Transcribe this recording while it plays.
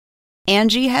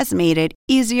Angie has made it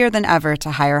easier than ever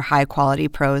to hire high-quality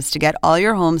pros to get all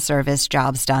your home service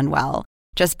jobs done well.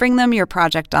 Just bring them your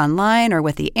project online or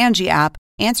with the Angie app,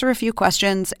 answer a few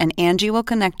questions, and Angie will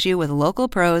connect you with local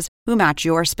pros who match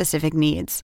your specific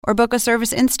needs. Or book a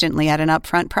service instantly at an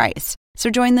upfront price. So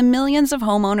join the millions of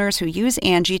homeowners who use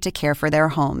Angie to care for their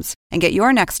homes and get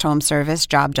your next home service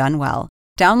job done well.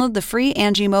 Download the free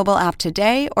Angie mobile app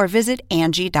today or visit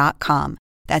Angie.com.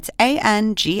 That's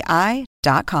ANGI.com.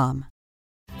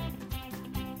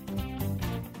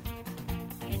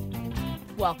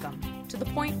 Welcome to The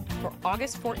Point for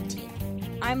August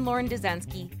 14th. I'm Lauren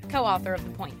Dezensky, co-author of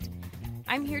The Point.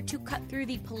 I'm here to cut through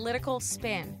the political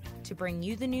spin to bring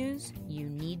you the news you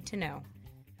need to know.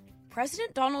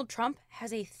 President Donald Trump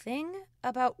has a thing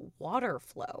about water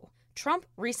flow. Trump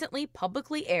recently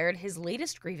publicly aired his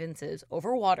latest grievances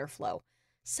over water flow,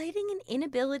 citing an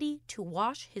inability to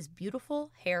wash his beautiful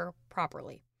hair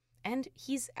properly. And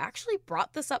he's actually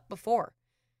brought this up before.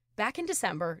 Back in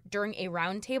December, during a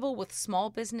roundtable with small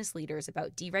business leaders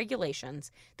about deregulations,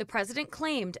 the president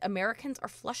claimed Americans are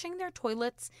flushing their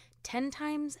toilets 10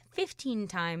 times, 15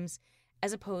 times,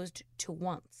 as opposed to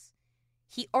once.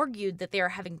 He argued that they are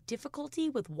having difficulty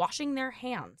with washing their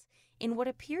hands in what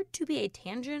appeared to be a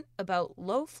tangent about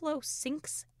low-flow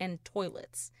sinks and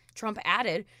toilets. Trump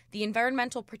added the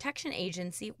Environmental Protection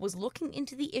Agency was looking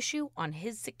into the issue on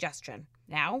his suggestion.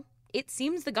 Now, it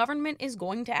seems the government is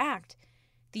going to act.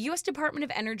 The U.S. Department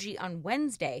of Energy on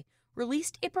Wednesday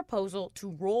released a proposal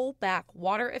to roll back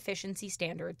water efficiency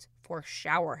standards for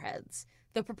showerheads.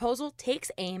 The proposal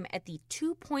takes aim at the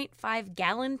 2.5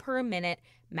 gallon per minute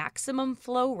maximum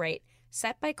flow rate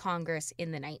set by Congress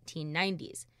in the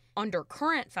 1990s. Under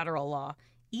current federal law,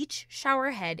 each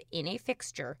showerhead in a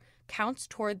fixture counts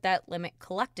toward that limit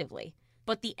collectively,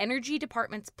 but the Energy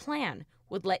Department's plan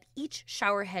would let each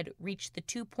showerhead reach the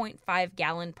 2.5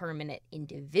 gallon per minute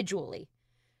individually.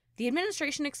 The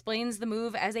administration explains the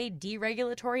move as a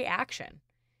deregulatory action.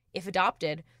 If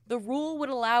adopted, the rule would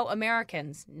allow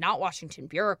Americans, not Washington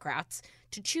bureaucrats,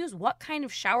 to choose what kind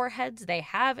of showerheads they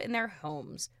have in their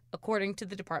homes, according to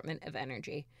the Department of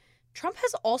Energy. Trump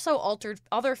has also altered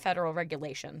other federal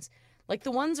regulations, like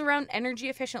the ones around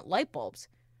energy-efficient light bulbs.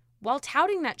 While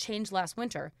touting that change last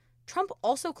winter, Trump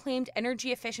also claimed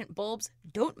energy-efficient bulbs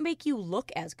don't make you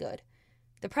look as good.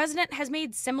 The president has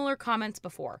made similar comments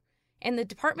before, and the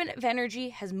Department of Energy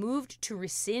has moved to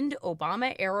rescind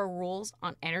Obama-era rules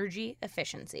on energy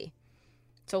efficiency.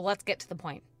 So let's get to the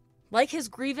point. Like his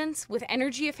grievance with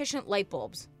energy-efficient light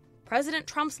bulbs, President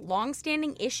Trump's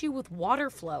longstanding issue with water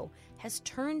flow has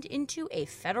turned into a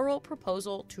federal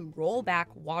proposal to roll back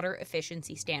water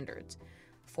efficiency standards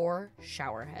for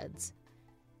showerheads.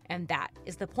 And that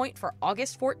is The Point for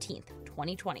August 14th,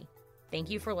 2020. Thank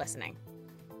you for listening.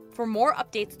 For more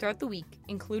updates throughout the week,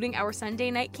 including our Sunday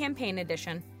night campaign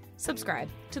edition, subscribe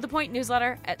to The Point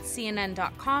newsletter at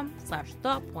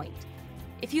cnn.com/thepoint.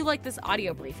 If you like this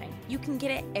audio briefing, you can get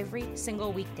it every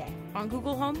single weekday on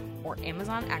Google Home or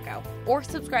Amazon Echo, or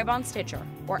subscribe on Stitcher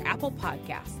or Apple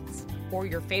Podcasts or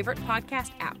your favorite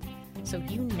podcast app so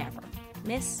you never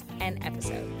miss an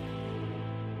episode.